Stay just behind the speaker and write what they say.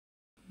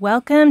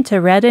Welcome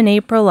to Red and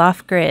April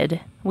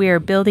Off-Grid. We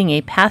are building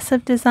a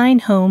passive design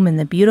home in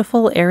the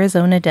beautiful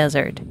Arizona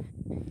desert.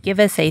 Give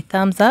us a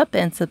thumbs up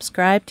and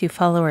subscribe to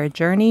follow our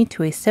journey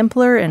to a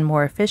simpler and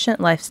more efficient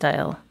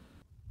lifestyle.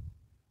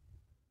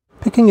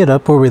 Picking it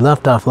up where we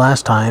left off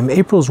last time,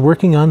 April's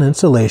working on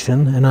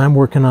insulation and I'm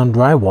working on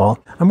drywall.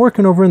 I'm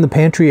working over in the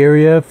pantry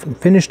area,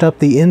 finished up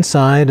the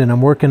inside, and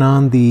I'm working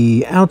on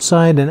the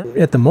outside, and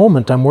at the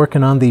moment I'm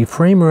working on the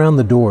frame around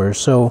the doors.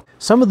 So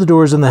some of the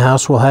doors in the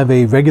house will have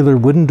a regular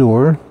wooden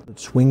door that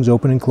swings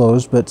open and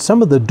closed, but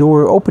some of the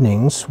door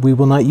openings we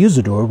will not use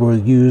a door, we'll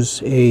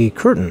use a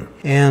curtain.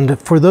 And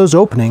for those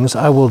openings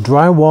I will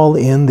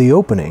drywall in the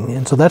opening,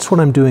 and so that's what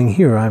I'm doing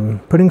here. I'm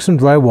putting some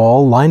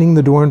drywall, lining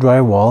the door in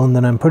drywall, and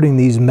then I'm putting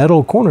these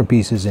metal corner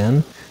pieces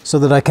in so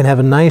that I can have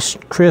a nice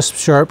crisp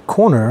sharp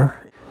corner.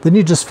 Then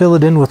you just fill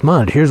it in with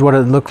mud. Here's what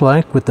it looked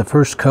like with the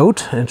first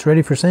coat, and it's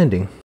ready for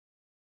sanding.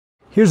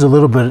 Here's a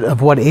little bit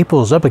of what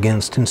April's up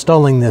against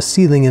installing this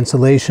ceiling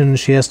insulation.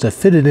 She has to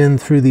fit it in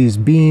through these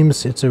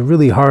beams. It's a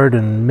really hard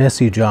and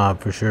messy job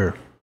for sure.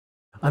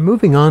 I'm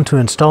moving on to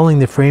installing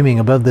the framing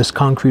above this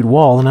concrete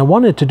wall, and I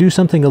wanted to do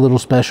something a little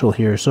special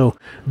here. So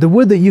the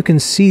wood that you can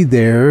see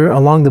there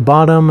along the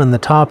bottom and the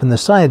top and the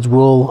sides, I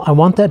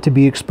want that to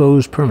be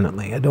exposed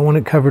permanently. I don't want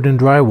it covered in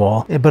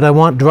drywall, but I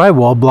want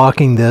drywall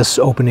blocking this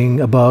opening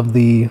above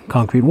the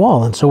concrete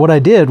wall. And so what I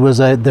did was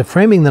the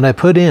framing that I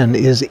put in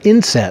is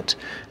inset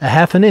a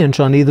 ½ inch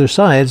on either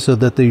side so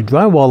that the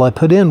drywall I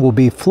put in will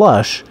be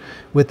flush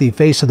with the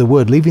face of the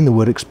wood, leaving the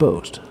wood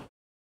exposed.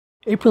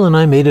 April and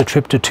I made a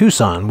trip to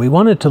Tucson. We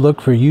wanted to look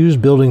for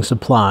used building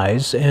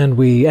supplies, and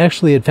we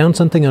actually had found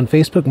something on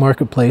Facebook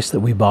Marketplace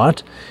that we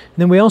bought. And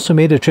then we also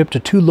made a trip to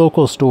 2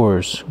 local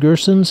stores,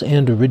 Gerson's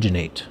and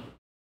Originate.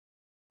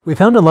 We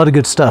found a lot of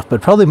good stuff,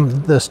 but probably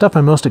the stuff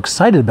I'm most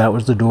excited about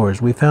was the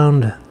doors. We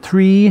found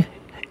 3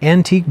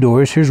 antique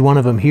doors, here's one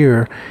of them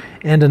here,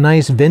 and a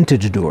nice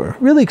vintage door.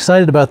 Really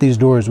excited about these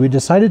doors. We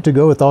decided to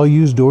go with all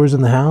used doors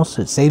in the house.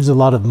 It saves a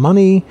lot of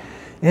money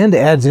and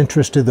adds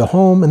interest to the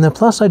home, and then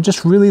plus I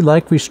just really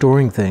like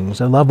restoring things.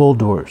 I love old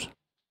doors.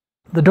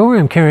 The door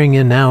I'm carrying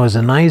in now is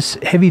a nice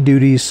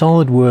heavy-duty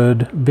solid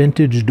wood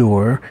vintage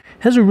door.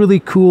 It has a really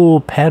cool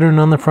pattern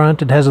on the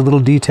front. It has a little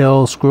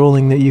detail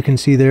scrolling that you can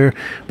see there,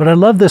 but I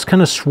love this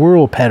kind of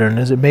swirl pattern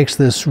as it makes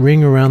this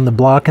ring around the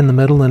block in the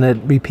middle, and it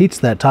repeats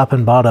that top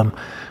and bottom.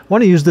 I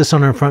want to use this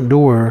on our front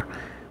door.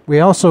 We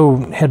also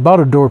had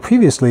bought a door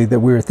previously that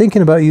we were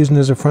thinking about using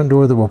as a front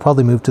door that we'll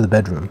probably move to the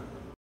bedroom.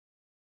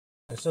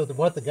 So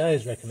what the guy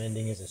is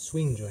recommending is a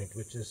swing joint,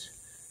 which is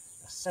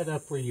a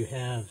setup where you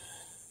kind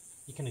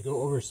of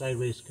go over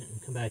sideways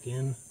and come back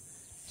in,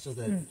 so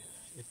that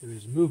if there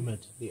is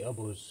movement, the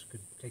elbows could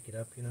take it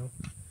up, you know.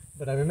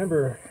 But I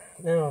remember,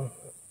 now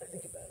I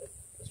think about it,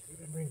 just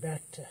remembering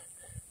back to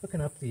hooking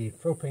up the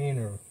propane,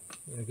 or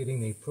getting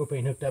the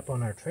propane hooked up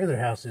on our trailer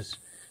houses,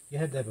 you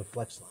had to have a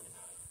flex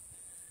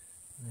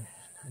line.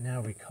 I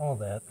now recall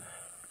that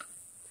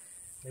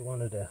they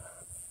wanted a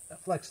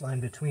flex line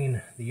between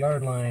the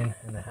yard line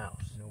and the house.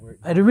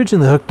 I'd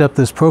originally hooked up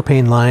this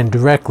propane line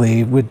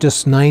directly with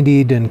just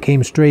 90'd and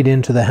came straight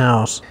into the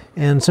house.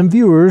 And some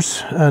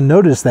viewers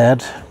noticed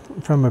that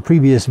from a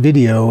previous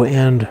video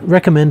and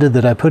recommended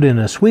that I put in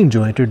a swing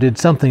joint or did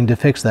something to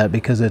fix that,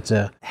 because it's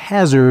a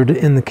hazard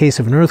in the case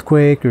of an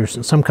earthquake or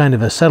some kind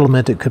of a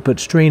settlement. It could put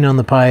strain on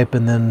the pipe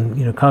and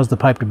then cause the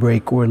pipe to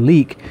break or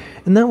leak.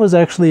 And that was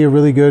actually a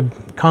really good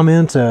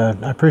comment. I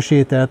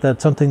appreciate that.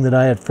 That's something that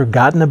I had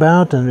forgotten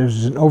about, and it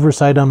was an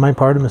oversight on my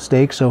part, a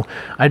mistake. So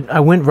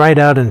I went right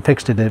out and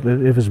fixed it.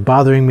 It was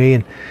bothering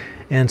me,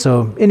 and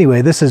so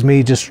anyway, this is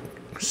me just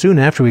soon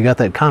after we got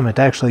that comment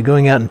actually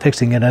going out and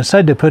fixing it. I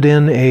decided to put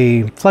in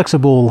a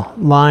flexible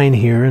line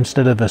here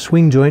instead of a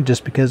swing joint,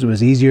 just because it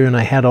was easier and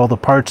I had all the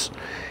parts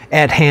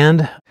at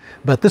hand.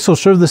 But this will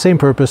serve the same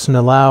purpose and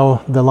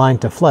allow the line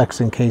to flex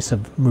in case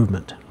of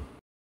movement.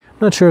 I'm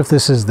not sure if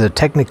this is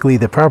technically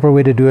the proper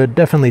way to do it.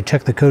 Definitely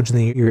check the codes in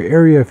your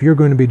area if you're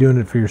going to be doing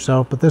it for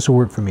yourself, but this will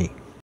work for me.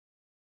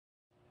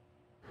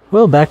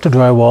 Well, back to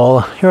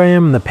drywall. Here I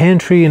am in the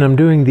pantry, and I'm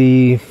doing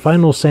the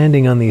final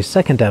sanding on the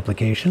second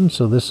application.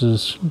 So this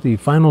is the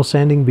final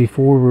sanding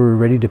before we're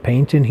ready to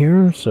paint in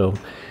here. So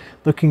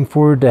looking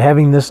forward to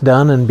having this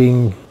done and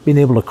being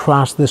able to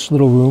cross this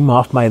little room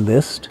off my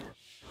list.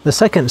 The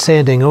second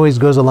sanding always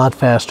goes a lot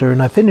faster,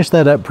 and I finished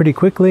that up pretty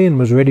quickly and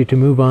was ready to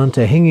move on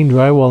to hanging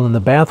drywall in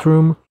the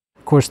bathroom.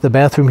 Of course, the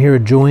bathroom here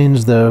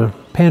adjoins the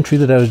pantry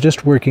that I was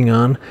just working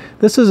on.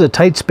 This is a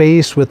tight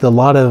space with a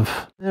lot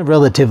of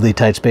relatively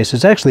tight space.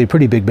 It's actually a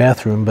pretty big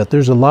bathroom, but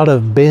there's a lot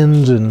of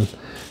bins and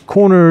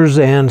corners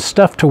and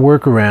stuff to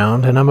work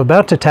around, and I'm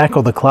about to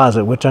tackle the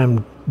closet, which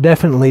I'm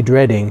definitely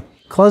dreading.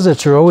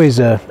 Closets are always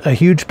a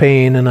huge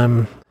pain,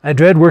 and I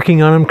dread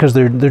working on them because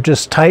they're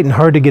just tight and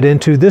hard to get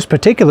into. This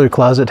particular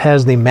closet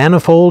has the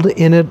manifold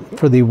in it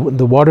for the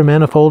water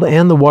manifold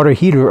and the water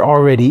heater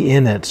already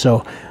in it,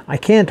 so I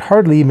can't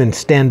hardly even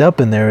stand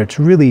up in there. It's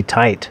really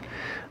tight.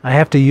 I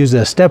have to use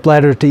a step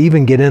ladder to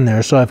even get in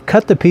there. So I've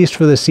cut the piece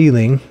for the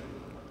ceiling,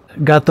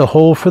 got the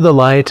hole for the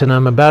light, and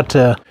I'm about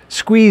to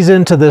squeeze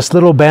into this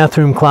little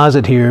bathroom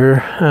closet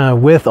here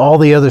with all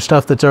the other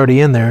stuff that's already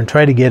in there and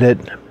try to get it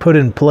put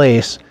in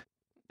place.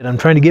 And I'm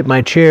trying to get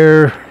my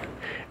chair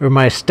or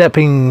my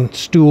stepping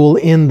stool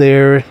in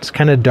there. It's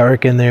kind of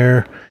dark in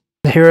there.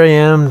 Here I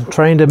am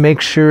trying to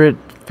make sure it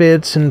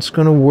fits and it's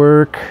going to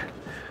work.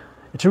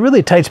 It's a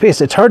really tight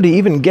space. It's hard to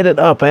even get it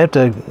up. I have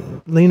to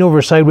lean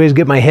over sideways,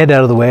 get my head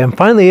out of the way. I'm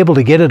finally able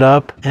to get it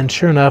up, and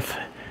sure enough,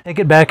 take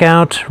it back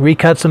out,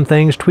 recut some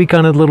things, tweak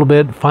on it a little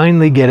bit,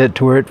 finally get it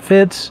to where it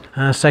fits.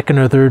 Second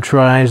or third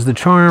try is the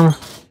charm.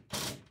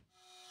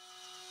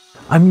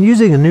 I'm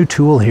using a new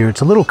tool here.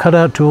 It's a little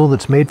cutout tool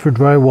that's made for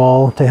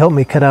drywall to help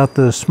me cut out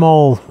the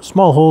small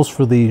holes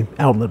for the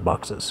outlet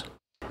boxes.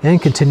 And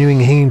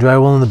continuing hanging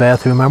drywall in the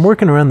bathroom, I'm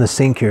working around the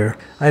sink here.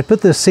 I put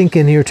this sink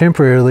in here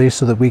temporarily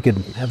so that we could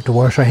have to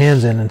wash our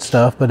hands in and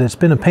stuff, but it's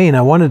been a pain.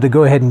 I wanted to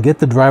go ahead and get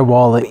the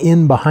drywall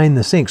in behind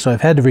the sink, so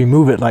I've had to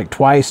remove it like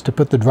twice to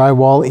put the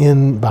drywall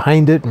in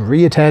behind it and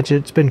reattach it.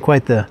 It's been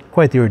quite the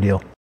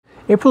ordeal.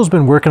 April's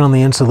been working on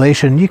the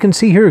insulation. You can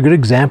see here a good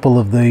example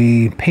of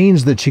the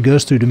pains that she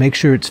goes through to make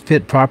sure it's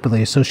fit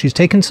properly. So she's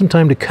taken some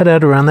time to cut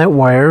out around that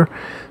wire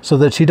so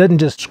that she doesn't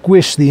just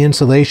squish the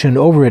insulation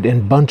over it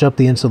and bunch up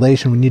the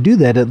insulation. When you do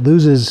that, it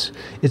loses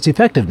its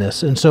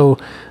effectiveness. And so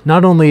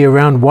not only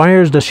around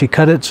wires does she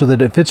cut it so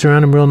that it fits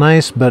around them real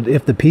nice, but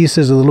if the piece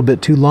is a little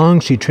bit too long,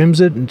 she trims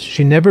it, and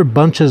she never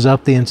bunches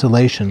up the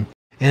insulation.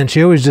 And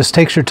she always just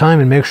takes her time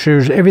and makes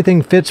sure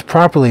everything fits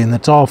properly and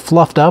it's all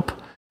fluffed up,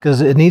 because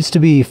it needs to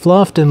be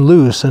fluffed and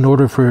loose in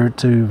order for it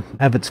to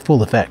have its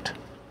full effect.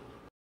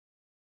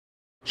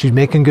 She's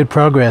making good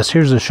progress.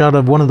 Here's a shot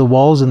of one of the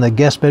walls in the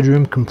guest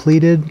bedroom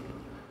completed.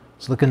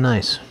 It's looking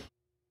nice.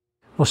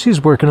 While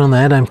she's working on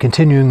that, I'm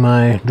continuing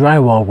my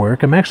drywall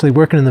work. I'm actually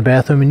working in the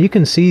bathroom, and you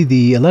can see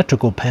the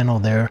electrical panel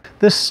there.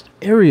 This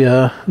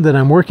area that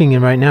I'm working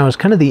in right now is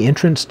kind of the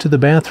entrance to the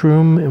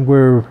bathroom,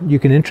 where you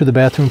can enter the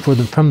bathroom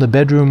from the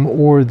bedroom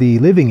or the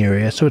living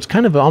area. So it's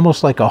kind of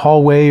almost like a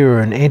hallway or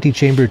an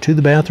antechamber to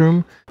the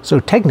bathroom.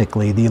 So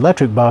technically, the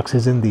electric box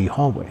is in the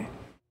hallway.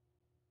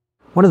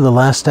 One of the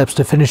last steps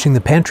to finishing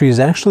the pantry is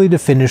actually to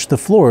finish the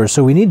floors.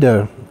 So we need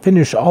to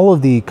finish all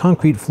of the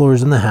concrete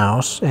floors in the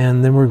house,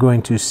 and then we're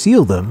going to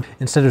seal them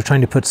instead of trying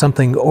to put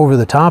something over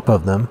the top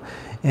of them.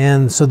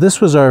 And so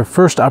this was our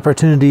first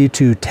opportunity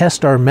to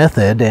test our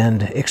method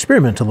and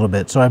experiment a little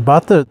bit. So I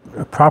bought the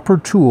proper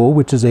tool,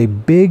 which is a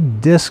big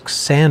disc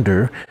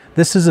sander.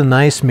 This is a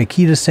nice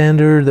Makita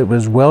sander that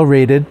was well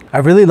rated. I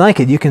really like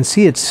it. You can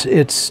see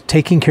it's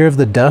taking care of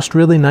the dust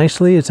really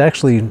nicely. It's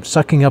actually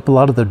sucking up a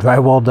lot of the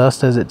drywall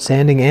dust as it's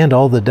sanding, and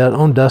all the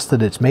own dust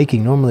that it's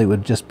making. Normally it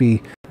would just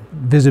be,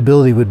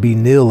 visibility would be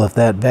nil if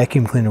that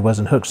vacuum cleaner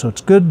wasn't hooked. So it's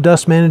good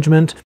dust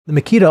management. The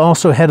Makita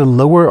also had a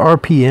lower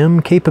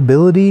RPM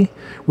capability,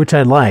 which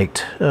I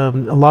liked. A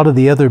lot of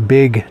the other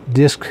big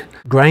disc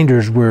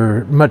grinders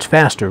were much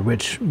faster,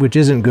 which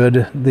isn't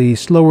good. The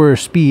slower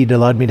speed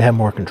allowed me to have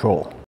more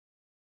control.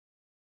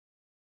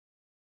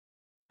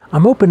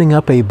 I'm opening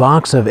up a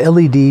box of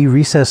LED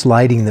recessed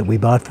lighting that we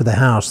bought for the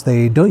house.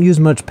 They don't use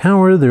much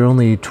power. They're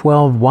only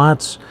 12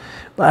 watts.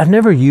 But I've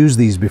never used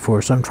these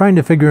before, so I'm trying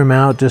to figure them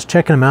out, just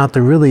checking them out.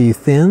 They're really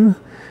thin,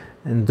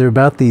 and they're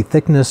about the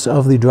thickness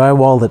of the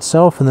drywall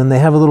itself. And then they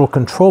have a little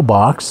control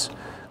box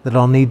that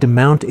I'll need to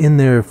mount in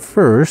there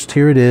first.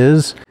 Here it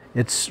is.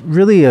 It's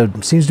really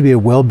seems to be a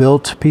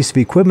well-built piece of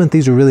equipment.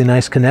 These are really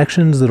nice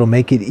connections that'll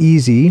make it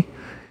easy.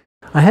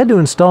 I had to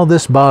install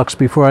this box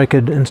before I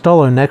could install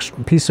our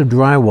next piece of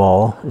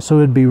drywall, so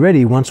it'd be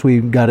ready once we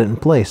got it in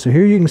place. So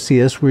here you can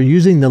see us. We're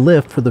using the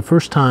lift for the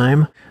first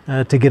time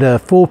to get a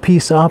full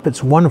piece up.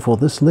 It's wonderful.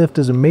 This lift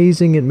is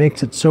amazing. It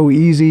makes it so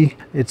easy.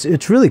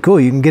 It's really cool.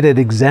 You can get it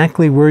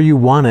exactly where you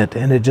want it,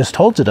 and it just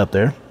holds it up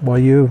there while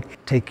you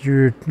take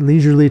your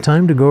leisurely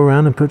time to go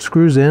around and put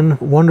screws in.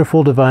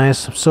 Wonderful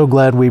device. I'm so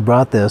glad we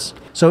brought this.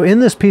 So in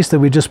this piece that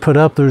we just put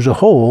up, there's a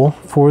hole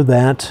for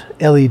that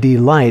LED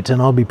light,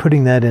 and I'll be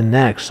putting that in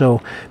next.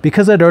 So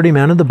because I'd already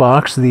mounted the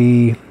box,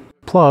 the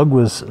plug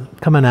was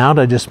coming out.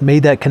 I just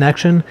made that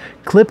connection,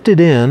 clipped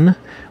it in,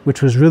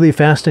 which was really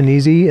fast and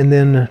easy, and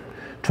then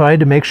tried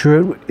to make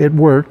sure it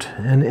worked,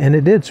 and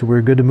it did. So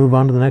we're good to move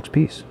on to the next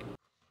piece.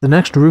 The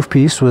next roof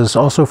piece was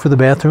also for the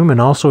bathroom and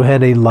also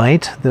had a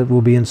light that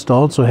will be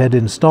installed. So I had to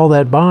install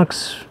that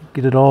box,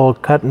 get it all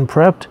cut and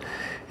prepped,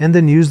 and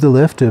then use the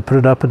lift to put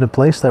it up into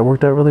place. That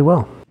worked out really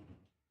well.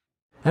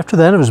 After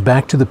that, it was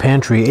back to the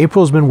pantry.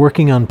 April's been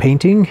working on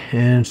painting,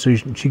 and so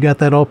she got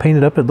that all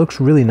painted up. It looks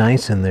really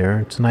nice in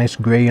there. It's nice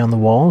gray on the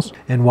walls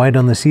and white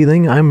on the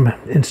ceiling. I'm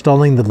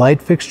installing the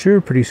light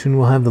fixture. Pretty soon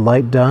we'll have the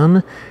light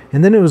done.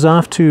 And then it was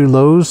off to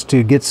Lowe's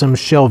to get some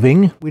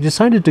shelving. We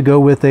decided to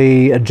go with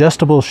a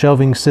adjustable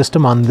shelving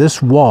system on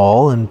this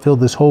wall and fill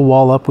this whole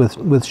wall up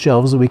with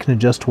shelves that we can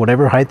adjust to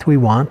whatever height we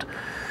want.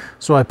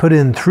 So I put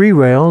in 3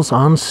 rails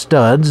on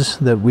studs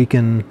that we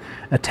can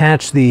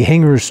attach the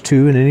hangers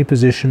to in any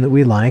position that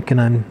we like, and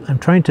I'm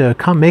trying to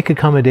make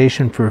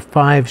accommodation for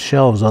 5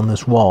 shelves on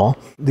this wall.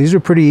 These are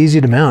pretty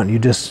easy to mount. You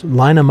just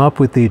line them up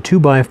with the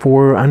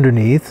 2x4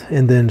 underneath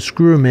and then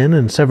screw them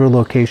in several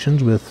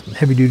locations with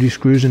heavy-duty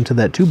screws into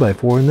that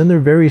 2x4, and then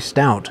they're very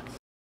stout.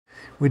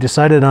 We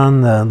decided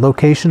on the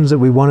locations that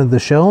we wanted the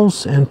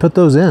shelves and put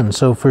those in.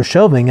 So for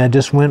shelving, I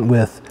just went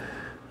with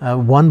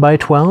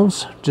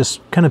 1x12s, just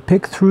kind of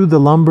picked through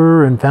the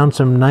lumber and found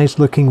some nice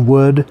looking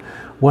wood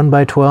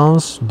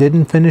 1x12s.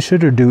 Didn't finish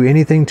it or do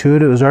anything to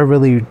it. It was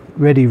already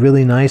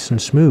really nice and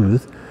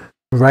smooth.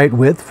 Right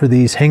width for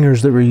these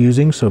hangers that we're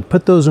using, so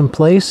put those in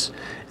place,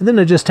 and then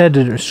I just had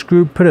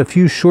to put a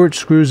few short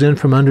screws in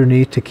from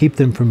underneath to keep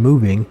them from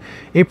moving.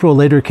 April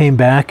later came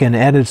back and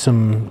added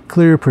some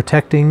clear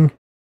protecting.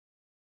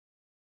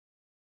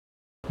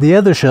 The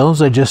other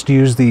shelves, I just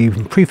used the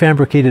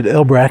prefabricated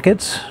L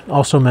brackets,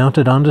 also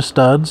mounted onto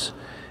studs,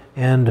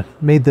 and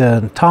made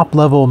the top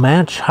level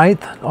match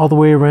height all the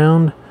way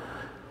around,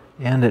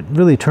 and it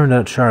really turned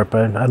out sharp.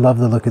 I love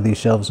the look of these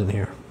shelves in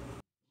here.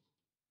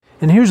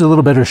 And here's a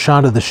little better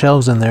shot of the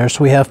shelves in there.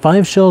 So we have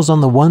 5 shelves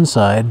on the one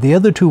side. The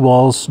other 2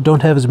 walls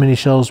don't have as many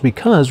shelves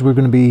because we're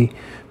going to be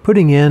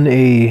putting in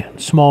a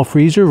small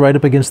freezer right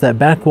up against that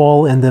back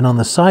wall, and then on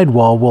the side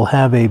wall we'll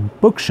have a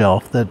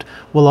bookshelf that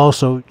will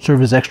also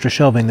serve as extra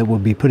shelving that we'll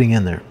be putting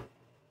in there.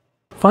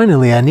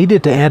 Finally, I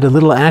needed to add a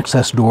little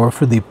access door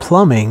for the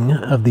plumbing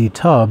of the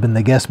tub in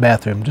the guest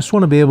bathroom. Just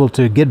want to be able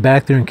to get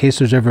back there in case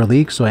there's ever a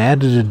leak, so I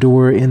added a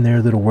door in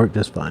there that'll work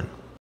just fine.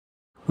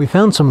 We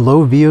found some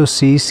low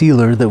VOC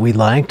sealer that we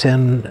liked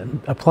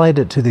and applied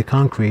it to the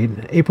concrete.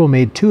 April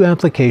made 2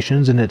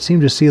 applications and it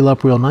seemed to seal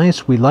up real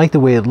nice. We like the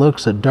way it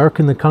looks. It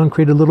darkened the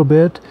concrete a little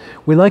bit.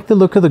 We like the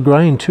look of the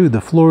grind too.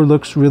 The floor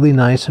looks really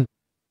nice.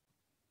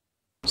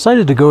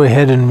 Decided to go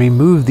ahead and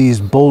remove these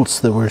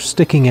bolts that were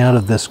sticking out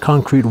of this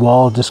concrete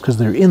wall just because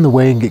they're in the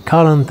way and get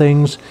caught on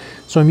things.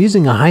 So I'm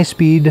using a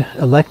high-speed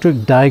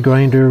electric die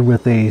grinder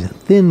with a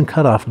thin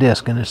cutoff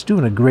disc, and it's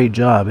doing a great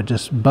job. It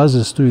just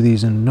buzzes through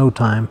these in no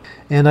time,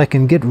 and I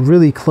can get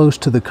really close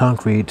to the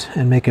concrete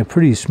and make a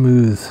pretty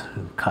smooth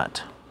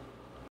cut.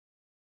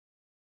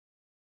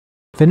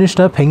 Finished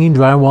up hanging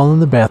drywall in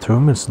the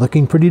bathroom. It's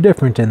looking pretty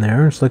different in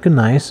there. It's looking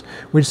nice.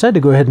 We decided to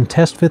go ahead and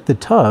test fit the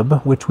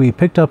tub, which we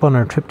picked up on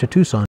our trip to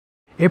Tucson.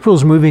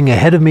 April's moving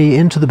ahead of me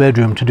into the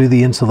bedroom to do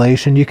the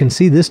insulation. You can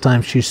see this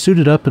time she's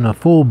suited up in a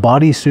full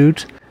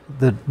bodysuit.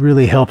 That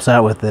really helps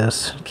out with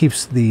this.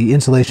 Keeps the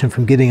insulation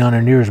from getting on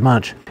her near as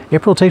much.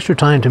 April takes her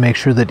time to make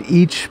sure that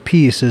each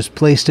piece is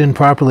placed in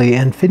properly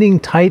and fitting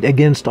tight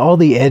against all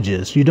the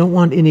edges. You don't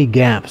want any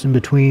gaps in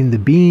between the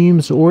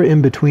beams or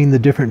in between the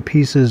different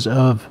pieces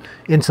of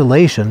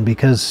insulation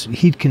because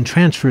heat can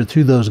transfer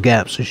through those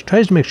gaps. So she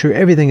tries to make sure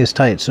everything is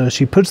tight. So as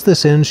she puts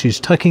this in, she's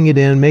tucking it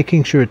in,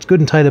 making sure it's good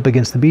and tight up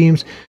against the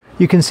beams.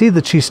 You can see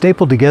that she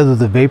stapled together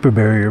the vapor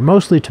barrier,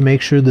 mostly to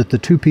make sure that the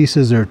 2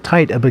 pieces are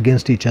tight up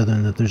against each other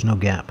and that there's no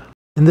gap.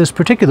 In this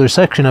particular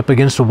section up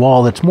against a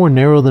wall, it's more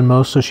narrow than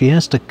most, so she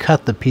has to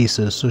cut the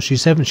pieces. So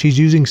she's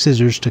using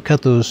scissors to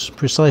cut those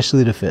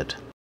precisely to fit.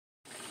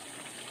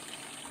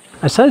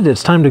 I decided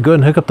it's time to go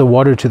ahead and hook up the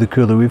water to the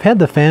cooler. We've had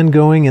the fan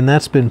going and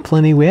that's been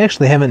plenty. We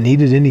actually haven't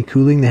needed any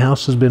cooling. The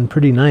house has been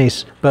pretty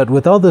nice. But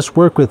with all this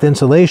work with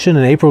insulation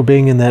and April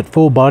being in that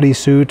full body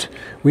suit,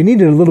 we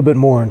needed a little bit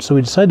more. And so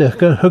we decided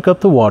to hook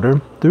up the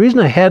water. The reason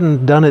I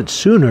hadn't done it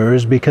sooner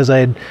is because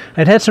I'd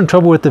had some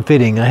trouble with the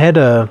fitting. I had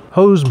a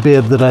hose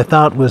bib that I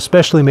thought was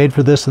specially made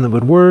for this and that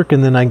would work.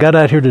 And then I got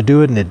out here to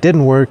do it and it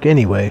didn't work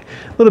anyway.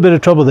 A little bit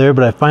of trouble there,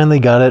 but I finally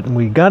got it and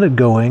we got it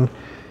going.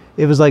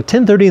 It was like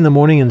 10:30 in the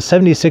morning and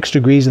 76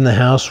 degrees in the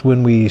house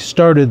when we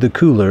started the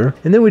cooler,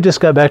 and then we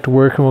just got back to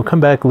work and we'll come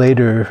back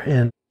later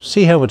and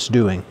see how it's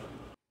doing.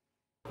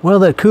 Well,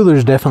 that cooler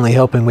is definitely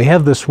helping. We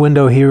have this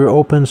window here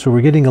open, so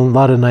we're getting a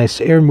lot of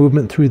nice air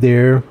movement through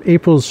there.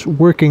 April's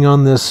working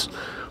on this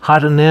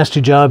hot and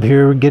nasty job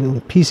here,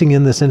 piecing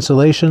in this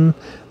insulation.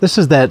 This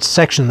is that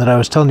section that I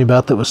was telling you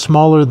about that was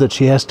smaller that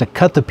she has to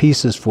cut the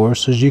pieces for.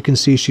 So as you can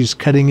see, she's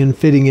cutting and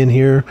fitting in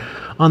here.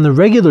 On the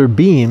regular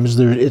beams,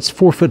 it's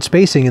 4-foot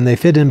spacing and they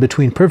fit in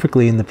between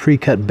perfectly in the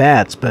pre-cut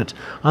bats, but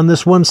on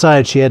this one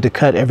side, she had to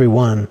cut every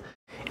one.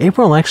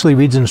 April actually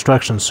reads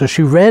instructions, so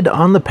she read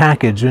on the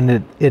package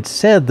and it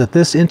said that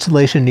this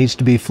insulation needs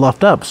to be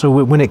fluffed up. So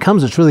when it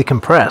comes, it's really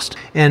compressed.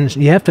 And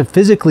you have to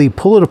physically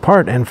pull it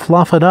apart and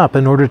fluff it up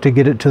in order to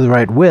get it to the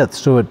right width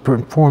so it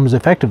performs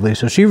effectively.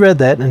 So she read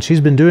that and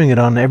she's been doing it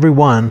on every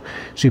one.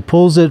 She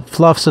pulls it,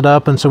 fluffs it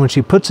up, and so when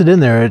she puts it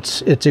in there,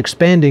 it's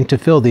expanding to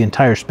fill the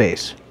entire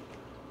space.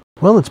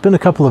 Well, it's been a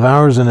couple of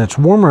hours and it's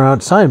warmer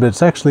outside, but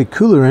it's actually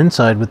cooler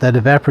inside with that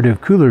evaporative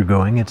cooler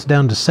going. It's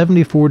down to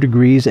 74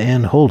 degrees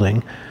and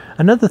holding.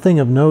 Another thing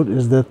of note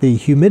is that the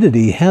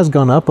humidity has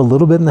gone up a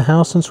little bit in the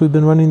house since we've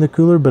been running the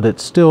cooler, but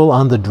it's still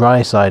on the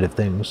dry side of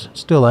things.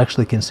 Still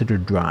actually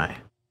considered dry.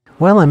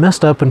 Well, I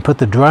messed up and put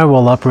the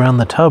drywall up around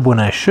the tub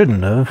when I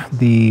shouldn't have.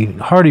 The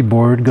hardy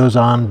board goes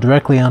on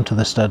directly onto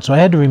the stud, so I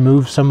had to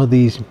remove some of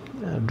these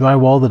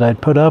drywall that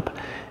I'd put up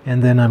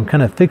and then I'm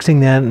kind of fixing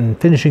that and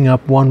finishing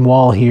up one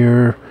wall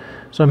here.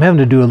 So I'm having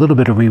to do a little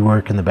bit of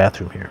rework in the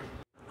bathroom here.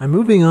 I'm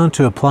moving on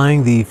to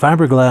applying the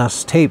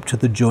fiberglass tape to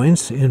the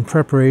joints in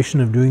preparation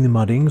of doing the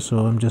mudding. So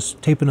I'm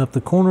just taping up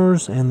the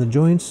corners and the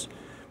joints.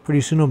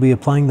 Pretty soon I'll be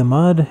applying the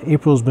mud.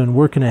 April's been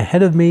working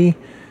ahead of me.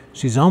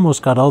 She's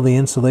almost got all the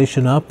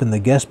insulation up in the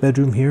guest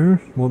bedroom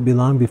here. Won't be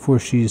long before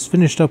she's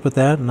finished up with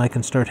that and I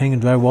can start hanging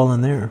drywall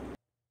in there.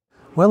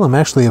 Well, I'm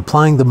actually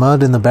applying the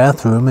mud in the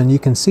bathroom, and you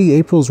can see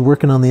April's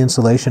working on the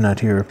insulation out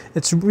here.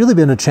 It's really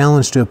been a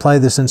challenge to apply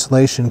this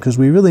insulation because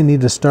we really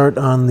need to start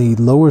on the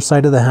lower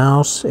side of the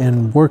house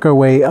and work our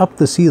way up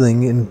the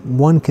ceiling in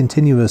one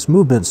continuous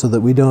movement so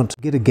that we don't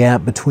get a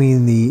gap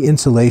between the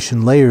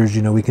insulation layers.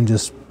 You know, we can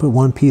just put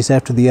one piece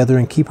after the other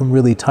and keep them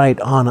really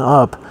tight on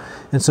up.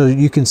 And so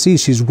you can see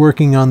she's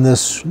working on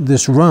this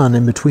run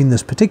in between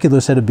this particular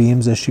set of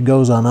beams as she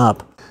goes on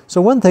up. So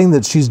one thing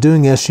that she's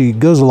doing as she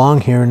goes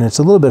along here, and it's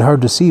a little bit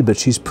hard to see, but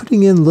she's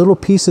putting in little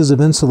pieces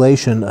of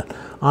insulation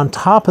on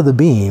top of the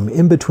beam,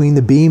 in between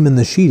the beam and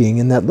the sheeting,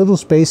 in that little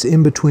space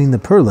in between the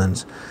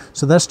purlins.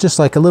 So that's just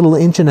like a little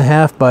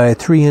 1.5 by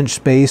 3 inch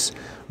space,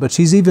 but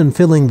she's even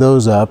filling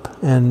those up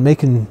and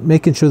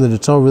making sure that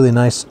it's all really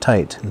nice,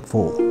 tight, and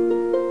full.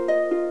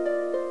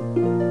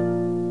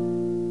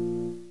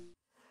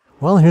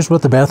 Well, here's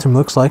what the bathroom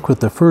looks like with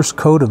the first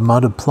coat of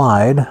mud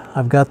applied.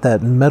 I've got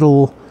that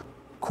metal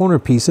corner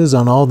pieces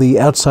on all the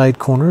outside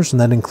corners,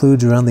 and that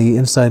includes around the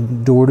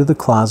inside door to the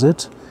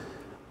closet.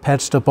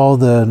 Patched up all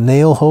the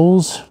nail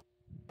holes.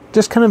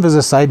 Just kind of as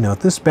a side note,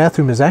 this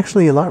bathroom is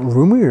actually a lot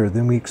roomier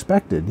than we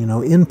expected. You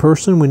know, in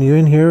person when you're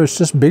in here, it's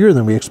just bigger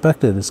than we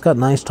expected. It's got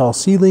nice tall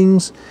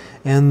ceilings,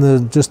 and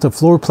the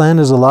floor plan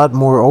is a lot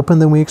more open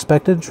than we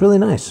expected. It's really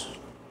nice.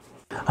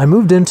 I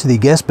moved into the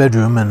guest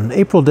bedroom, and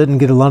April didn't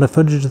get a lot of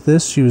footage of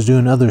this. She was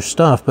doing other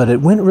stuff, but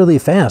it went really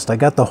fast. I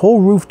got the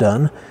whole roof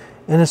done.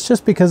 And it's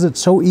just because it's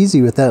so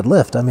easy with that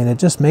lift. I mean, it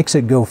just makes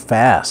it go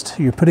fast.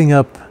 You're putting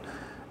up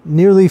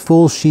nearly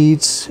full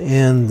sheets,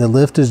 and the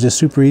lift is just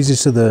super easy,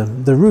 so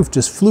the roof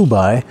just flew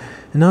by.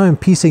 And now I'm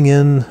piecing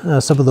in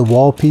some of the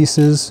wall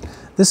pieces.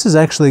 This is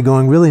actually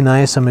going really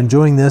nice. I'm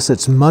enjoying this.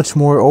 It's much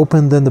more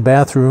open than the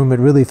bathroom. It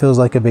really feels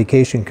like a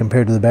vacation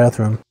compared to the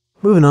bathroom.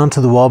 Moving on to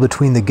the wall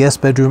between the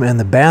guest bedroom and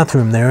the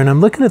bathroom there, and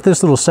I'm looking at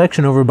this little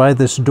section over by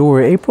this door.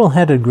 April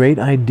had a great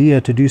idea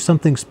to do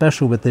something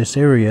special with this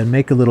area and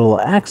make a little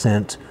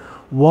accent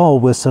wall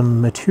with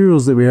some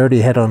materials that we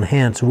already had on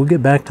hand, so we'll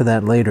get back to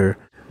that later.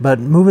 But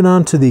moving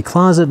on to the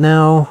closet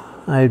now.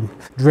 I'm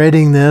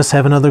dreading this,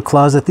 have another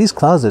closet. These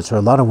closets are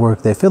a lot of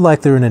work. They feel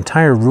like they're an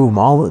entire room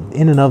all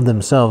in and of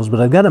themselves, but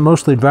I've got it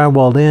mostly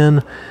drywalled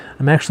in.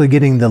 I'm actually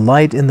getting the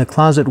light in the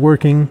closet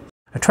working.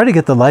 I try to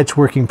get the lights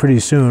working pretty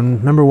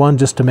soon. Number one,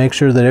 just to make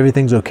sure that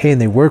everything's okay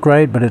and they work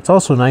right, but it's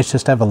also nice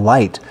just to have a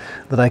light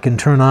that I can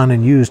turn on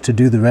and use to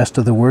do the rest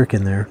of the work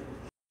in there.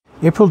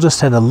 April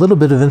just had a little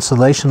bit of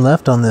insulation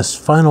left on this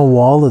final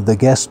wall of the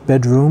guest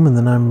bedroom, and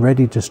then I'm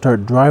ready to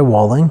start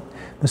drywalling.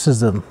 This is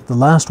the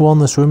last wall in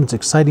this room. It's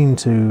exciting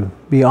to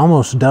be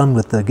almost done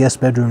with the guest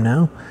bedroom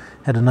now.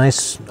 Had a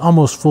nice,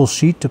 almost full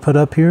sheet to put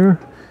up here.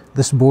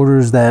 This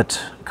borders that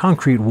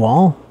concrete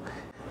wall.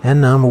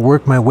 And now I'm going to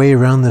work my way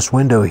around this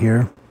window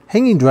here.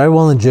 Hanging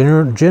drywall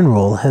in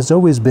general has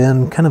always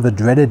been kind of a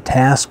dreaded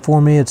task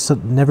for me. It's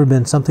never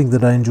been something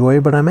that I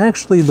enjoy, but I'm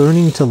actually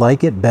learning to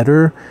like it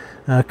better.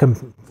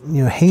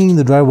 Hanging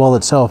the drywall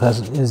itself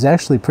is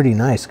actually pretty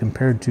nice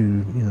compared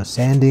to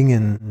sanding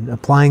and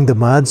applying the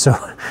mud. So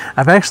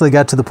I've actually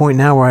got to the point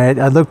now where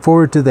I look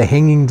forward to the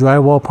hanging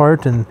drywall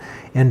part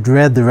and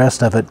dread the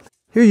rest of it.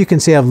 Here you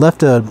can see I've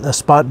left a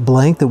spot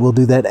blank that will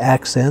do that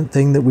accent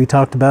thing that we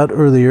talked about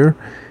earlier.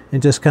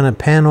 And just kind of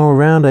panel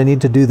around. I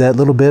need to do that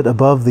little bit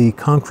above the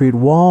concrete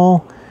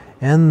wall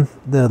and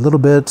the little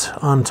bit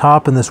on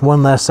top in this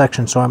one last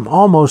section, so I'm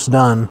almost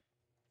done.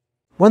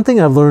 One thing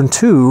I've learned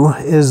too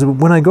is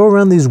when I go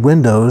around these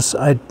windows,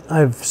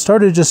 I've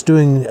started just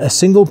doing a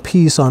single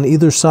piece on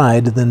either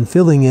side, then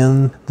filling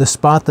in the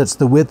spot that's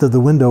the width of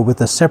the window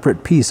with a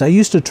separate piece. I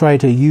used to try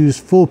to use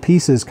full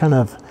pieces kind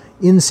of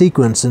in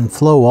sequence and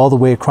flow all the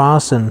way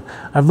across, and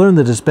I've learned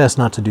that it's best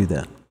not to do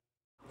that.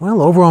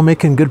 Well, overall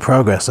making good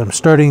progress. I'm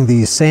starting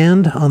the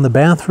sand on the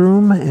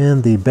bathroom,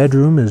 and the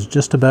bedroom is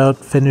just about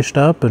finished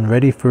up and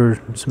ready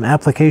for some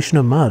application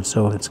of mud,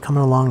 so it's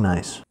coming along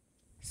nice.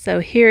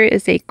 So here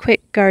is a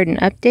quick garden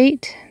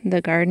update.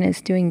 The garden is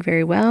doing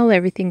very well.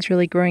 Everything's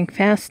really growing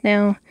fast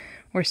now.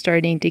 We're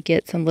starting to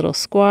get some little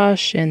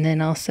squash and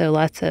then also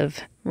lots of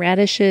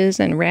radishes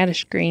and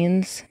radish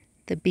greens.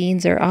 The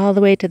beans are all the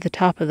way to the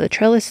top of the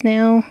trellis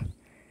now.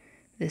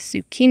 The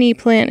zucchini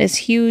plant is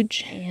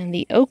huge, and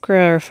the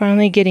okra are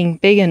finally getting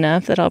big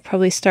enough that I'll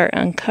probably start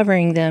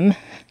uncovering them.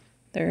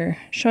 They're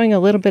showing a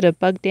little bit of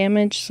bug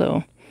damage,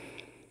 so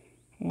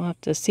we'll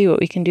have to see what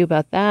we can do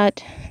about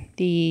that.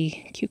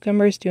 The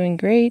cucumber's doing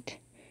great.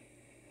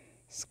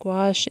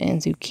 Squash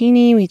and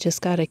zucchini, we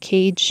just got a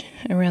cage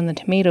around the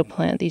tomato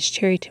plant. These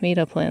cherry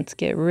tomato plants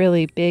get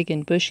really big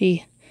and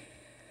bushy,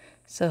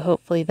 so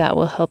hopefully that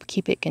will help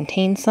keep it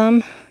contained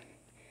some.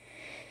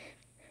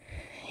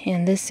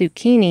 And this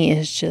zucchini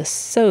is just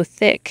so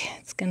thick.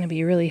 It's going to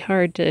be really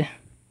hard to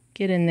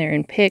get in there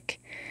and pick.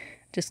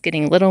 Just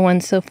getting little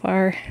ones so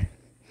far.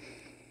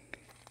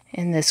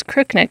 And this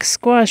crookneck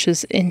squash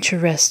is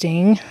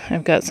interesting.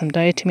 I've got some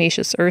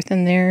diatomaceous earth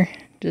in there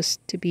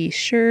just to be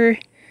sure.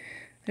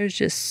 There's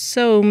just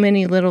so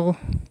many little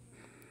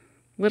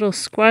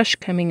squash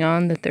coming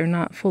on that they're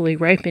not fully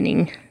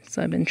ripening.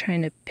 So I've been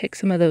trying to pick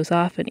some of those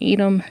off and eat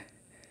them.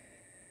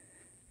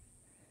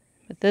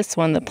 But this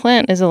one, the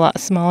plant is a lot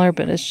smaller,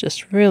 but it's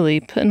just really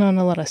putting on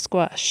a lot of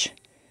squash.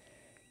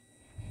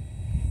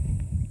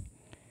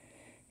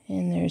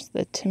 And there's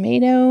the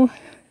tomato.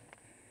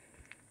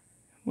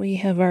 We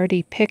have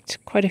already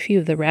picked quite a few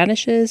of the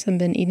radishes. I've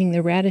been eating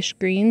the radish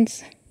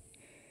greens.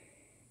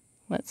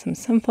 Let some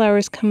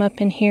sunflowers come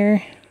up in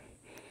here.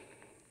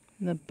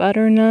 The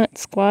butternut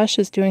squash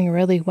is doing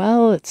really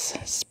well. It's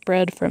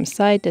spread from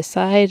side to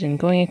side and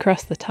going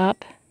across the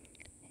top.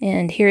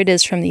 And here it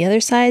is from the other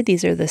side.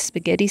 These are the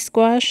spaghetti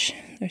squash.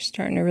 They're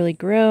starting to really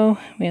grow.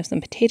 We have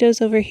some potatoes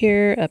over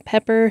here, a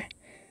pepper.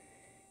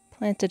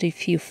 Planted a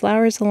few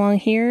flowers along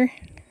here.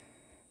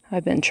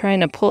 I've been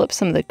trying to pull up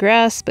some of the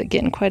grass, but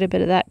getting quite a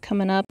bit of that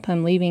coming up.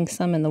 I'm leaving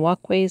some in the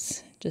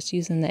walkways, just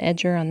using the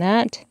edger on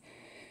that.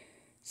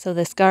 So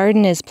this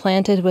garden is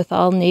planted with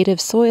all native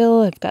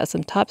soil. I've got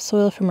some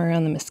topsoil from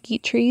around the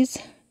mesquite trees,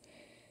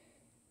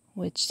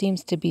 which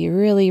seems to be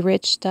really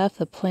rich stuff.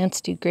 The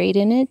plants do great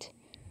in it.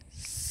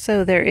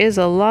 So there is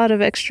a lot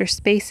of extra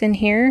space in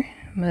here,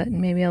 but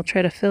maybe I'll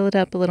try to fill it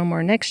up a little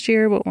more next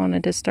year, but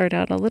wanted to start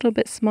out a little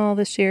bit small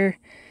this year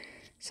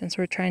since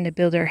we're trying to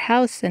build our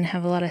house and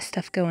have a lot of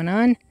stuff going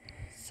on.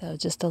 So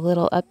just a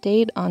little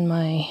update on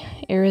my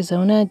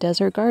Arizona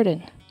desert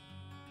garden.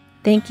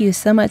 Thank you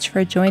so much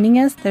for joining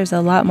us. There's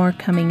a lot more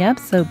coming up,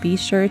 so be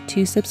sure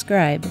to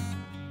subscribe.